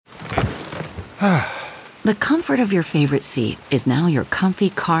The comfort of your favorite seat is now your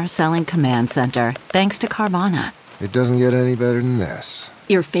comfy car selling command center, thanks to Carvana. It doesn't get any better than this.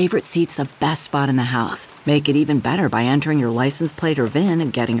 Your favorite seat's the best spot in the house. Make it even better by entering your license plate or VIN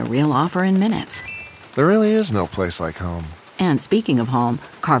and getting a real offer in minutes. There really is no place like home. And speaking of home,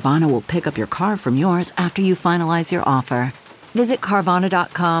 Carvana will pick up your car from yours after you finalize your offer. Visit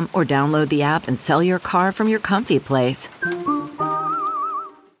Carvana.com or download the app and sell your car from your comfy place.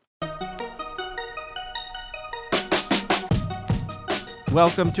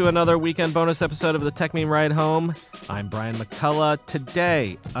 Welcome to another weekend bonus episode of the Tech Meme Ride Home. I'm Brian McCullough.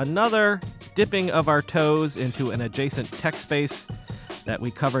 Today, another dipping of our toes into an adjacent tech space that we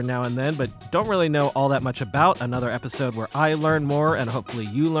cover now and then, but don't really know all that much about. Another episode where I learn more and hopefully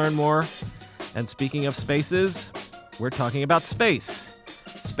you learn more. And speaking of spaces, we're talking about space.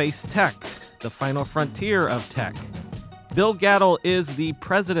 Space tech, the final frontier of tech. Bill Gattle is the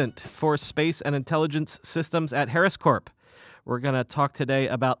president for Space and Intelligence Systems at Harris Corp. We're going to talk today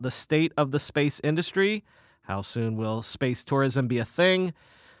about the state of the space industry. How soon will space tourism be a thing?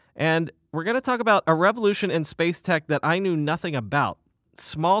 And we're going to talk about a revolution in space tech that I knew nothing about.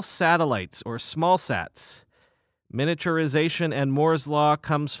 Small satellites, or small sats. Miniaturization and Moore's law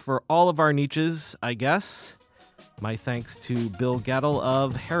comes for all of our niches, I guess. My thanks to Bill Gattle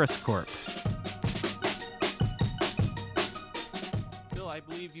of Harris Corp. I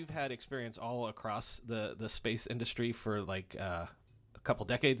believe you've had experience all across the space industry for like a couple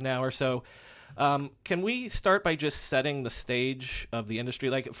decades now or so. Can we start by just setting the stage of the industry?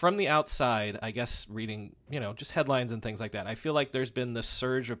 Like from the outside, I guess reading, just headlines and things like that, I feel like there's been this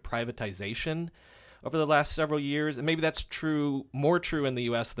surge of privatization over the last several years. And maybe that's more true in the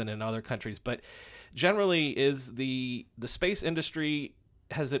US than in other countries. But generally, is the space industry,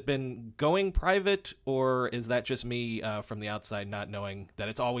 has it been going private, or is that just me from the outside not knowing that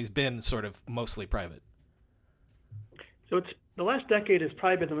it's always been sort of mostly private? So the last decade has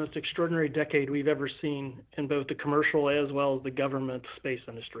probably been the most extraordinary decade we've ever seen in both the commercial as well as the government space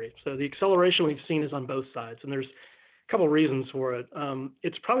industry. So the acceleration we've seen is on both sides, and there's a couple of reasons for it.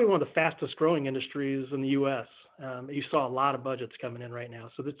 It's probably one of the fastest growing industries in the U.S. You saw a lot of budgets coming in right now.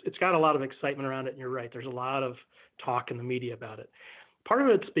 So it's got a lot of excitement around it, and you're right. There's a lot of talk in the media about it. Part of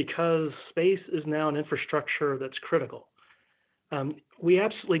it's because space is now an infrastructure that's critical. We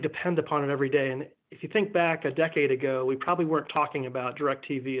absolutely depend upon it every day. And if you think back a decade ago, we probably weren't talking about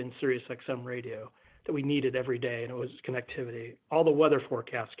DirecTV and Sirius XM radio that we needed every day, and it was connectivity. All the weather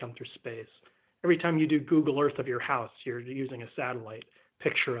forecasts come through space. Every time you do Google Earth of your house, you're using a satellite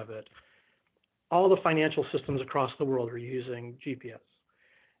picture of it. All the financial systems across the world are using GPS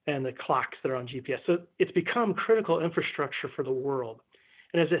and the clocks that are on GPS. So it's become critical infrastructure for the world.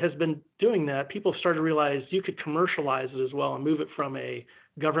 And as it has been doing that, people started to realize you could commercialize it as well and move it from a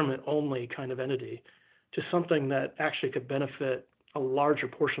government-only kind of entity to something that actually could benefit a larger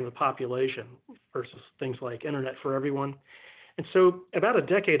portion of the population versus things like internet for everyone. And so about a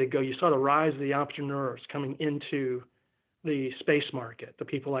decade ago, you saw the rise of the entrepreneurs coming into the space market, the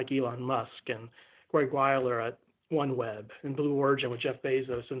people like Elon Musk and Greg Weiler at OneWeb and Blue Origin with Jeff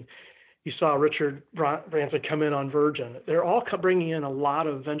Bezos. And you saw Richard Branson come in on Virgin. They're all bringing in a lot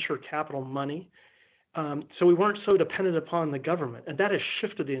of venture capital money. So we weren't so dependent upon the government. And that has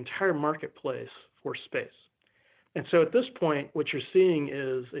shifted the entire marketplace for space. And so at this point, what you're seeing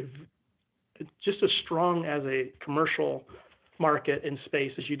is just as strong as a commercial market in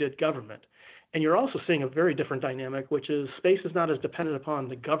space as you did government. And you're also seeing a very different dynamic, which is space is not as dependent upon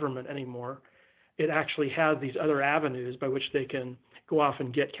the government anymore. It actually has these other avenues by which they can go off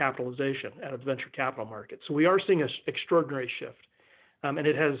and get capitalization out of the venture capital market. So we are seeing an extraordinary shift, and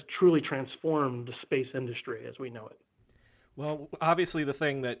it has truly transformed the space industry as we know it. Well, obviously the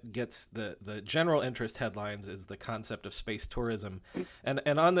thing that gets the general interest headlines is the concept of space tourism.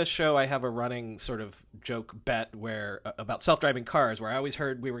 And on this show, I have a running sort of joke bet about self-driving cars, where I always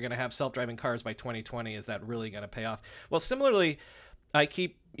heard we were going to have self-driving cars by 2020. Is that really going to pay off? Well, similarly, I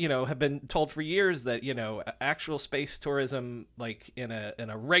keep, have been told for years that, actual space tourism, like in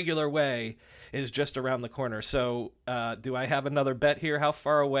a regular way, is just around the corner. So do I have another bet here? How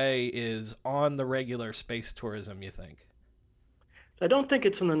far away is on the regular space tourism, you think? I don't think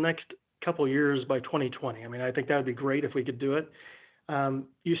it's in the next couple of years by 2020. I mean, I think that would be great if we could do it.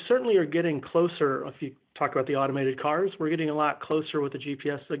 You certainly are getting closer. If you talk about the automated cars, we're getting a lot closer with the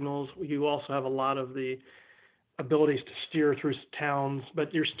GPS signals. You also have a lot of the abilities to steer through towns,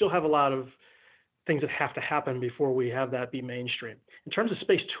 but you still have a lot of things that have to happen before we have that be mainstream. In terms of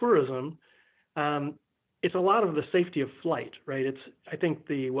space tourism, it's a lot of the safety of flight, right? I think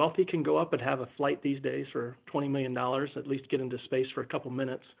the wealthy can go up and have a flight these days for $20 million, at least get into space for a couple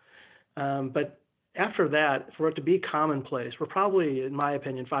minutes. But after that, for it to be commonplace, we're probably, in my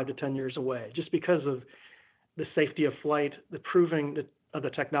opinion, 5 to 10 years away, just because of the safety of flight, the proving of the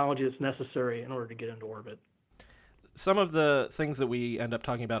technology that's necessary in order to get into orbit. Some of the things that we end up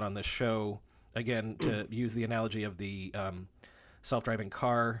talking about on this show, again, to use the analogy of the self-driving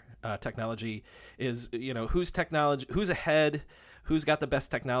car technology, is who's ahead, who's got the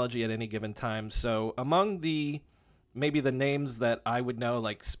best technology at any given time. So among maybe the names that I would know,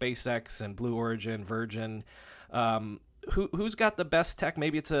 like SpaceX and Blue Origin, Virgin, who's got the best tech?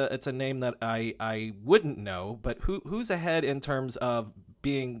 Maybe it's a name that I wouldn't know, but who's ahead in terms of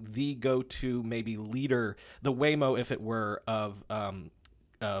being the go-to maybe leader, the Waymo, if it were, of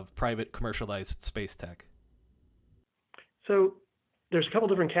private commercialized space tech? So there's a couple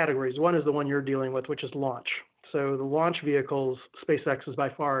different categories. One is the one you're dealing with, which is launch. So the launch vehicles, SpaceX is by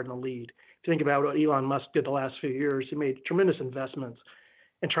far in the lead. If you think about what Elon Musk did the last few years, he made tremendous investments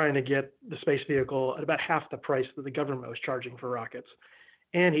in trying to get the space vehicle at about half the price that the government was charging for rockets.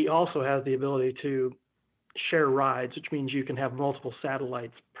 And he also has the ability to share rides, which means you can have multiple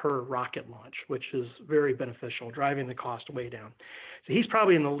satellites per rocket launch, which is very beneficial, driving the cost way down. So he's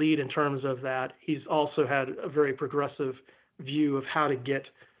probably in the lead in terms of that. He's also had a very progressive view of how to get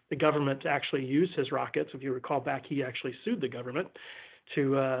the government to actually use his rockets. If you recall back, he actually sued the government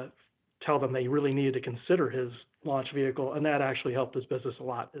to tell them they really needed to consider his launch vehicle, and that actually helped his business a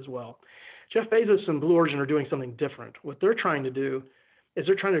lot as well. Jeff Bezos and Blue Origin are doing something different. What they're trying to do is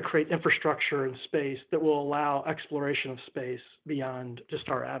they're trying to create infrastructure in space that will allow exploration of space beyond just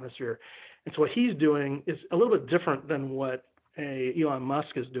our atmosphere. And so what he's doing is a little bit different than what Elon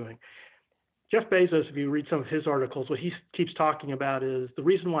Musk is doing. Jeff Bezos, if you read some of his articles, what he keeps talking about is the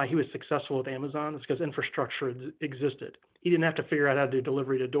reason why he was successful with Amazon is because infrastructure existed. He didn't have to figure out how to do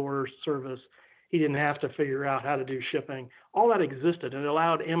delivery to door service. He didn't have to figure out how to do shipping. All that existed, and it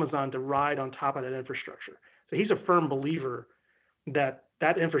allowed Amazon to ride on top of that infrastructure. So he's a firm believer that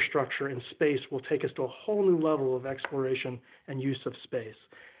infrastructure in space will take us to a whole new level of exploration and use of space.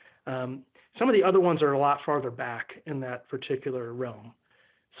 Some of the other ones are a lot farther back in that particular realm.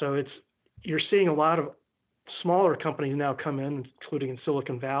 So you're seeing a lot of smaller companies now come in, including in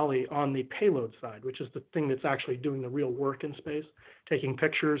Silicon Valley, on the payload side, which is the thing that's actually doing the real work in space, taking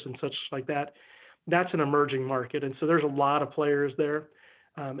pictures and such like that. That's an emerging market. And so there's a lot of players there.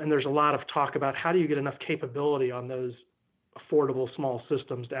 And there's a lot of talk about how do you get enough capability on those affordable small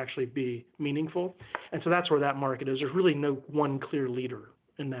systems to actually be meaningful. And so that's where that market is. There's really no one clear leader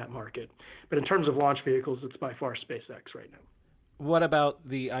in that market. But in terms of launch vehicles, it's by far SpaceX right now. What about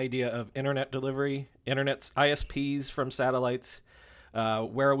the idea of internet delivery, ISPs from satellites?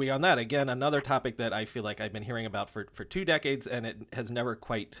 Where are we on that? Again, another topic that I feel like I've been hearing about for 2 decades, and it has never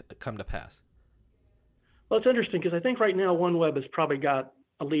quite come to pass. Well, it's interesting because I think right now OneWeb has probably got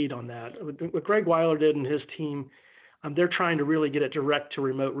a lead on that. What Greg Weiler did and his team, they're trying to really get it direct to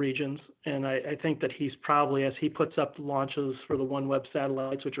remote regions. And I think that he's probably, as he puts up the launches for the OneWeb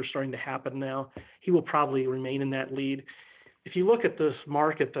satellites, which are starting to happen now, he will probably remain in that lead. If you look at this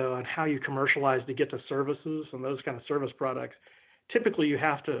market, though, and how you commercialize to get the services and those kind of service products, typically you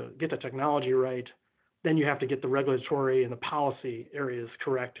have to get the technology right. Then you have to get the regulatory and the policy areas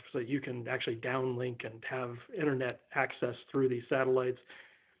correct so that you can actually downlink and have internet access through these satellites.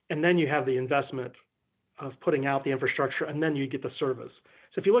 And then you have the investment of putting out the infrastructure, and then you get the service.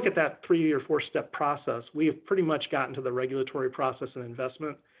 So if you look at that 3 or 4 step process, we have pretty much gotten to the regulatory process and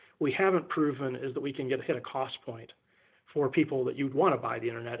investment. What we haven't proven is that we can hit a cost point for people that you'd want to buy the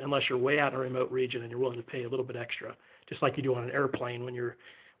internet, unless you're way out in a remote region and you're willing to pay a little bit extra, just like you do on an airplane. When you're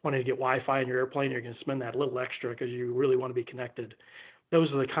wanting to get Wi-Fi in your airplane, you're going to spend that little extra because you really want to be connected. Those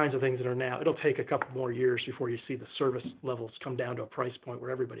are the kinds of things that are now. It'll take a couple more years before you see the service levels come down to a price point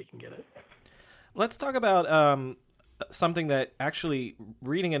where everybody can get it. Let's talk about something that actually,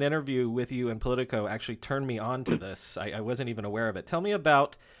 reading an interview with you in Politico actually turned me on to this. I wasn't even aware of it. Tell me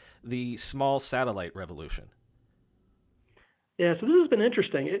about the small satellite revolution. Yeah, so this has been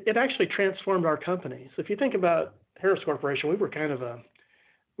interesting. It actually transformed our company. So if you think about Harris Corporation, we were kind of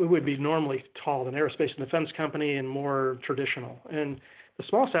we would be normally called an aerospace and defense company and more traditional. And the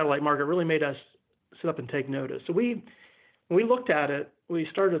small satellite market really made us sit up and take notice. So when we looked at it, we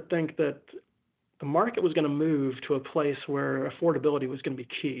started to think that the market was going to move to a place where affordability was going to be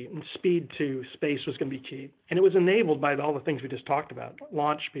key and speed to space was going to be key. And it was enabled by all the things we just talked about,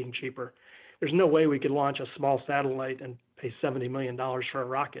 launch being cheaper. There's no way we could launch a small satellite and pay $70 million for a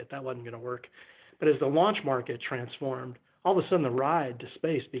rocket. That wasn't going to work. But as the launch market transformed, all of a sudden the ride to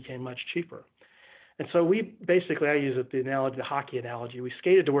space became much cheaper. And so we basically, I use it the hockey analogy, we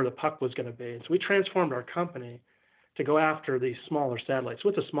skated to where the puck was going to be. And so we transformed our company to go after these smaller satellites.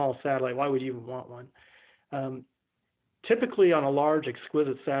 What's a small satellite? Why would you even want one? Typically on a large,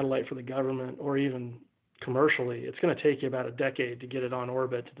 exquisite satellite for the government or even commercially, it's going to take you about a decade to get it on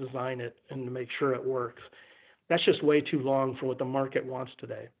orbit, to design it, and to make sure it works. That's just way too long for what the market wants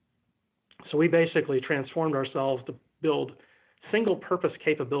today. So we basically transformed ourselves to build single-purpose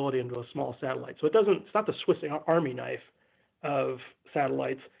capability into a small satellite. So it's not the Swiss Army knife of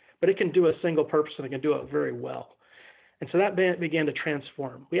satellites, but it can do a single purpose and it can do it very well. And so that began to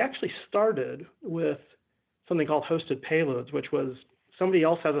transform. We actually started with something called hosted payloads, which was somebody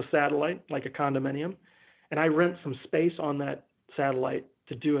else has a satellite, like a condominium, and I rent some space on that satellite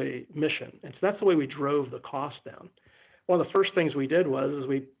to do a mission. And so that's the way we drove the cost down. One of the first things we did was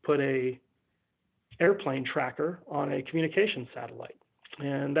we put a airplane tracker on a communication satellite.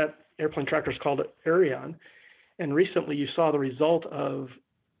 And that airplane tracker is called Ariane. And recently you saw the result of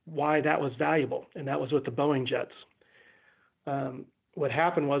why that was valuable, and that was with the Boeing jets. What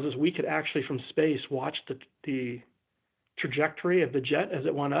happened was we could actually from space watch the trajectory of the jet as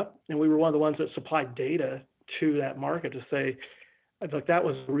it went up, and we were one of the ones that supplied data to that market to say, like, that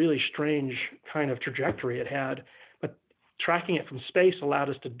was a really strange kind of trajectory it had, but tracking it from space allowed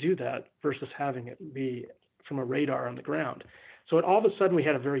us to do that versus having it be from a radar on the ground. So all of a sudden we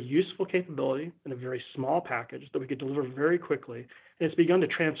had a very useful capability in a very small package that we could deliver very quickly, and it's begun to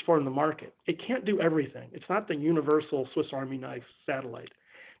transform the market. It can't do everything. It's not the universal Swiss Army knife satellite,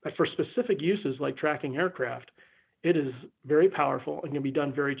 but for specific uses like tracking aircraft, it is very powerful and can be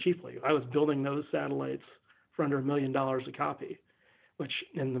done very cheaply. I was building those satellites for under $1 million a copy, which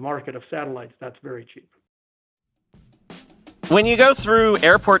in the market of satellites, that's very cheap. When you go through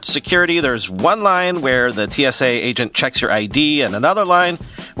airport security, there's one line where the TSA agent checks your ID and another line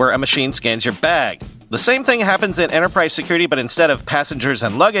where a machine scans your bag. The same thing happens in enterprise security, but instead of passengers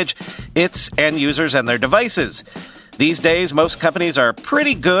and luggage, it's end users and their devices. These days, most companies are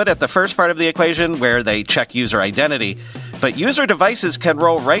pretty good at the first part of the equation where they check user identity, but user devices can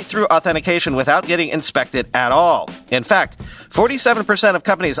roll right through authentication without getting inspected at all. In fact, 47% of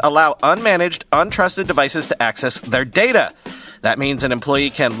companies allow unmanaged, untrusted devices to access their data. That means an employee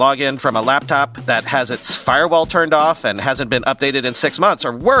can log in from a laptop that has its firewall turned off and hasn't been updated in 6 months.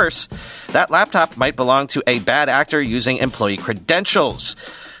 Or worse, that laptop might belong to a bad actor using employee credentials.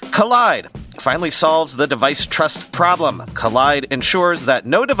 Collide finally solves the device trust problem. Collide ensures that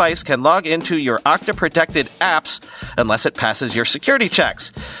no device can log into your Okta-protected apps unless it passes your security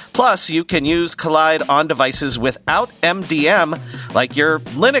checks. Plus, you can use Collide on devices without MDM, like your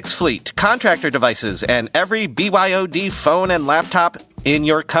Linux fleet, contractor devices, and every BYOD phone and laptop in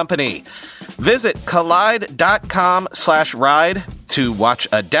your company. Visit collide.com/ride to watch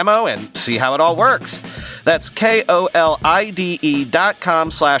a demo and see how it all works. That's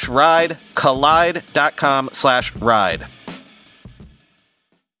KOLIDE.com/ride, collide.com/ride.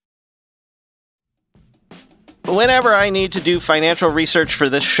 Whenever I need to do financial research for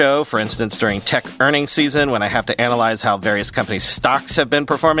this show, for instance during tech earnings season when I have to analyze how various companies' stocks have been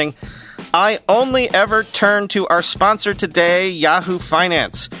performing, I only ever turn to our sponsor today, Yahoo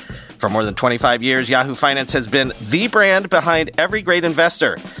Finance. For more than 25 years, Yahoo Finance has been the brand behind every great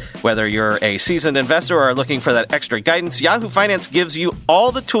investor. Whether you're a seasoned investor or are looking for that extra guidance, Yahoo Finance gives you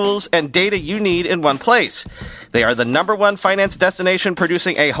all the tools and data you need in one place. They are the #1 finance destination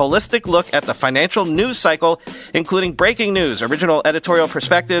producing a holistic look at the financial news cycle, including breaking news, original editorial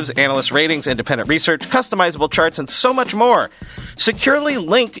perspectives, analyst ratings, independent research, customizable charts, and so much more. Securely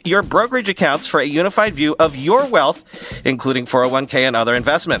link your brokerage accounts for a unified view of your wealth, including 401k and other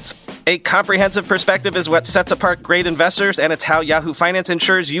investments. A comprehensive perspective is what sets apart great investors, and it's how Yahoo Finance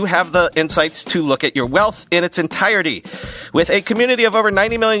ensures you have the insights to look at your wealth in its entirety. With a community of over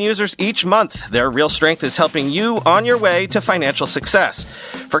 90 million users each month, their real strength is helping you on your way to financial success.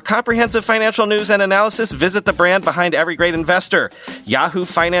 For comprehensive financial news and analysis, visit the brand behind every great investor,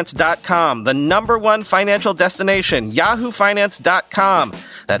 yahoofinance.com, the #1 financial destination, yahoofinance.com.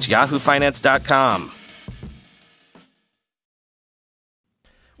 That's yahoofinance.com.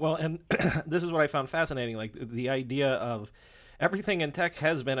 Well, and this is what I found fascinating, like the idea of everything in tech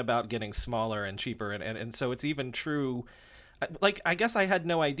has been about getting smaller and cheaper, and so it's even true. Like, I guess I had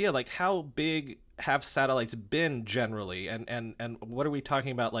no idea, like, how big have satellites been generally, and what are we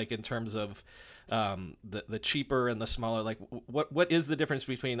talking about, like, in terms of the cheaper and the smaller? Like, what is the difference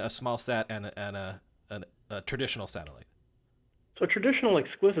between a small sat and a traditional satellite? So a traditional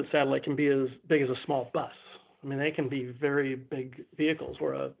exquisite satellite can be as big as a small bus. I mean, they can be very big vehicles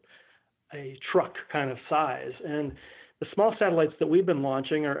or a truck kind of size. And the small satellites that we've been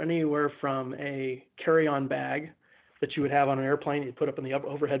launching are anywhere from a carry-on bag that you would have on an airplane, you'd put up in the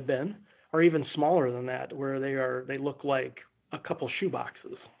overhead bin, or even smaller than that, where they look like a couple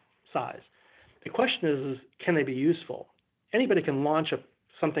shoeboxes size. The question is can they be useful? Anybody can launch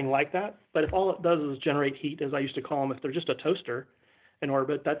something like that, but if all it does is generate heat, as I used to call them, if they're just a toaster in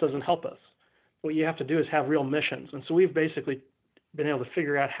orbit, that doesn't help us. What you have to do is have real missions. And so we've basically been able to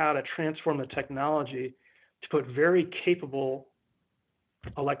figure out how to transform the technology to put very capable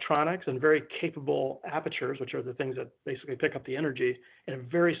electronics and very capable apertures, which are the things that basically pick up the energy, in a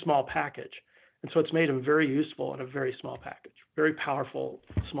very small package. And so it's made them very useful in a very small package, very powerful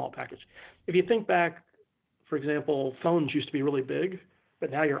small package. If you think back, for example, phones used to be really big,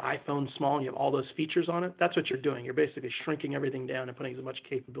 but now your iPhone's small and you have all those features on it. That's what you're doing. You're basically shrinking everything down and putting as much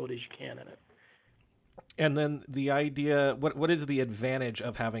capability as you can in it. And then the idea, what is the advantage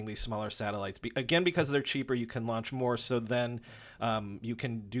of having these smaller satellites? Again, because they're cheaper, you can launch more. So then you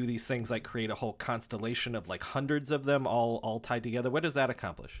can do these things like create a whole constellation of like hundreds of them all tied together. What does that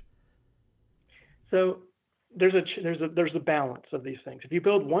accomplish? So there's a balance of these things. If you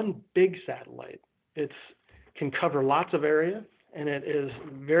build one big satellite, it can cover lots of area and it is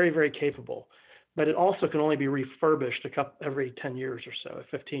very, very capable. But it also can only be refurbished every 10 years or so,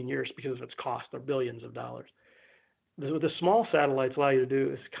 15 years, because of its cost. They're billions of dollars. The small satellites allow you to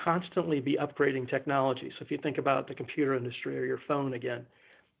do is constantly be upgrading technology. So if you think about the computer industry or your phone again,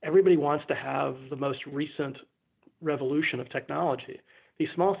 everybody wants to have the most recent revolution of technology. These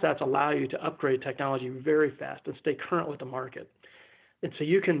small sats allow you to upgrade technology very fast and stay current with the market. And so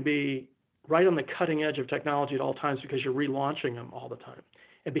you can be right on the cutting edge of technology at all times because you're relaunching them all the time.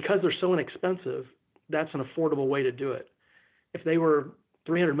 And because they're so inexpensive, that's an affordable way to do it. If they were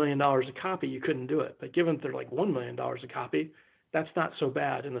 $300 million a copy, you couldn't do it. But given that they're like $1 million a copy, that's not so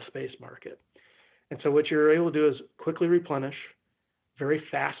bad in the space market. And so what you're able to do is quickly replenish, very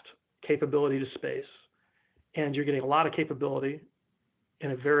fast capability to space, and you're getting a lot of capability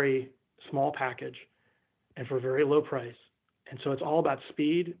in a very small package and for a very low price. And so it's all about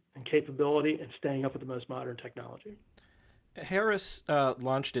speed and capability and staying up with the most modern technology. Harris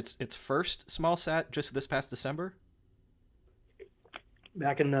launched its first small sat just this past December.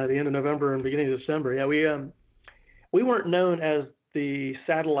 Back in the end of November and beginning of December, yeah, we weren't known as the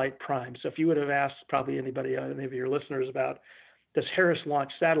satellite prime. So if you would have asked probably any of your listeners about does Harris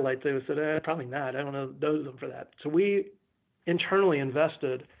launch satellites, they would have said probably not. I don't know them for that. So we internally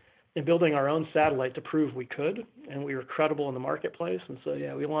invested in building our own satellite to prove we could, and we were credible in the marketplace. And so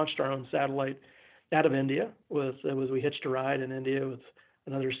yeah, we launched our own satellite out of India. We hitched a ride in India with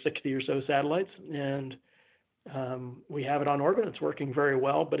another 60 or so satellites, and we have it on orbit. It's working very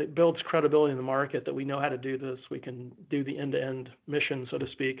well, but it builds credibility in the market that we know how to do this. We can do the end-to-end mission, so to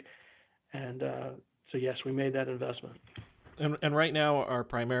speak. And so yes, we made that investment. And right now, are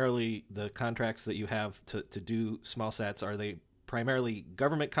primarily the contracts that you have to do small sats, are they primarily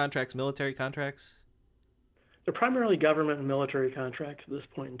government contracts, military contracts? They're primarily government and military contracts at this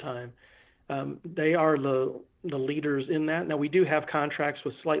point in time. They are the leaders in that. Now, we do have contracts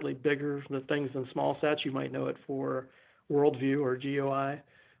with slightly bigger things than small sats. You might know it for Worldview or GOI,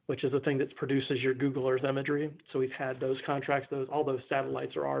 which is the thing that produces your Google Earth imagery. So we've had those contracts. All those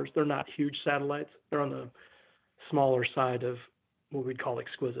satellites are ours. They're not huge satellites. They're on the smaller side of what we'd call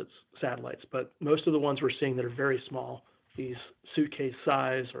exquisite satellites. But most of the ones we're seeing that are very small, these suitcase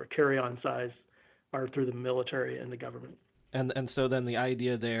size or carry-on size, are through the military and the government. And so then the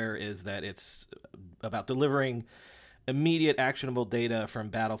idea there is that it's about delivering immediate actionable data from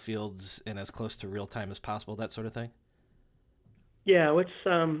battlefields in as close to real time as possible, that sort of thing? Yeah, what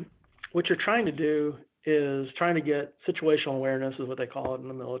you're trying to do is trying to get situational awareness is what they call it in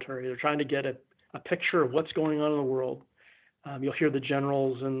the military. They're trying to get a picture of what's going on in the world. You'll hear the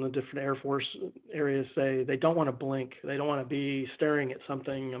generals in the different Air Force areas say they don't want to blink. They don't want to be staring at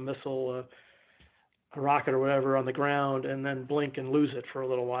something, a missile, a rocket or whatever on the ground, and then blink and lose it for a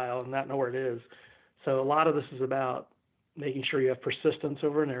little while and not know where it is. So a lot of this is about making sure you have persistence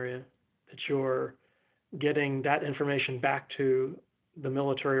over an area, that you're getting that information back to the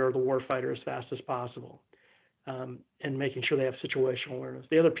military or the warfighter as fast as possible, and making sure they have situational awareness.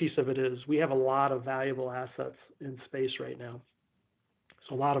 The other piece of it is we have a lot of valuable assets in space right now.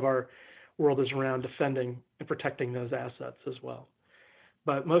 So a lot of our world is around defending and protecting those assets as well.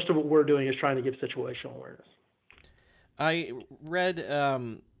 But most of what we're doing is trying to give situational awareness. I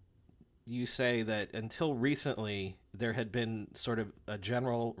read you say that until recently there had been sort of a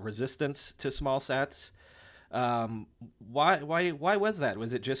general resistance to small sats. Why was that?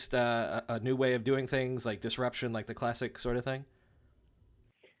 Was it just a new way of doing things, like disruption, like the classic sort of thing?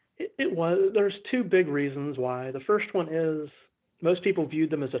 It was. There's two big reasons why. The first one is most people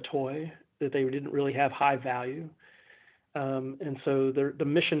viewed them as a toy, that they didn't really have high value. And so the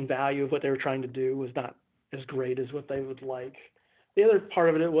mission value of what they were trying to do was not as great as what they would like. The other part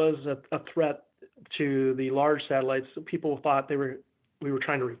of it was a threat to the large satellites. So people thought we were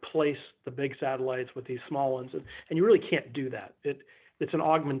trying to replace the big satellites with these small ones, and you really can't do that. It's an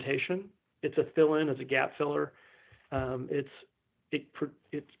augmentation. It's a fill-in. It's a gap filler.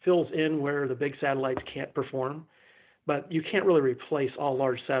 It fills in where the big satellites can't perform, but you can't really replace all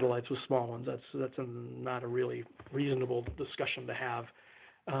large satellites with small ones. That's not a really reasonable discussion to have.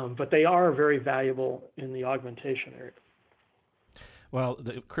 But they are very valuable in the augmentation area. Well,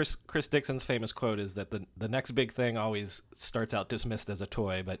 Chris Dixon's famous quote is that the next big thing always starts out dismissed as a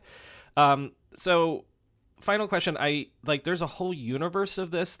toy. But so, final question: there's a whole universe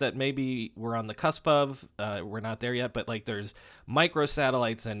of this that maybe we're on the cusp of. We're not there yet, but there's micro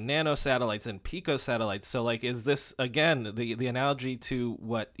satellites and nano satellites and pico satellites. So is this again the analogy to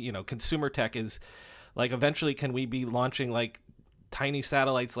what consumer tech is? Eventually, can we be launching tiny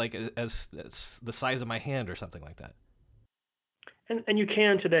satellites as the size of my hand or something like that? And you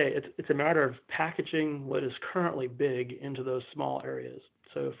can today. It's a matter of packaging what is currently big into those small areas.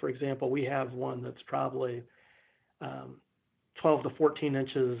 So, for example, we have one that's probably 12 to 14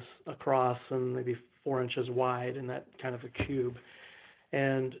 inches across and maybe 4 inches wide in that kind of a cube.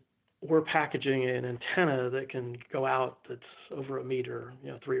 And we're packaging an antenna that can go out that's over a meter,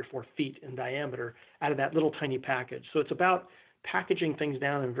 3 or 4 feet in diameter out of that little tiny package. So it's about packaging things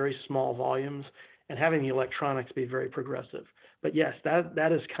down in very small volumes and having the electronics be very progressive. But yes,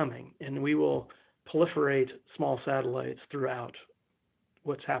 that is coming, and we will proliferate small satellites throughout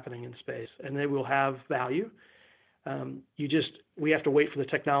what's happening in space, and they will have value. We have to wait for the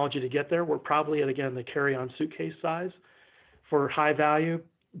technology to get there. We're probably at, again, the carry-on suitcase size for high value,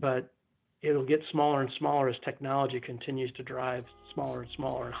 but it'll get smaller and smaller as technology continues to drive smaller and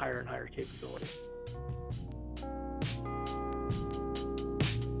smaller and higher capability.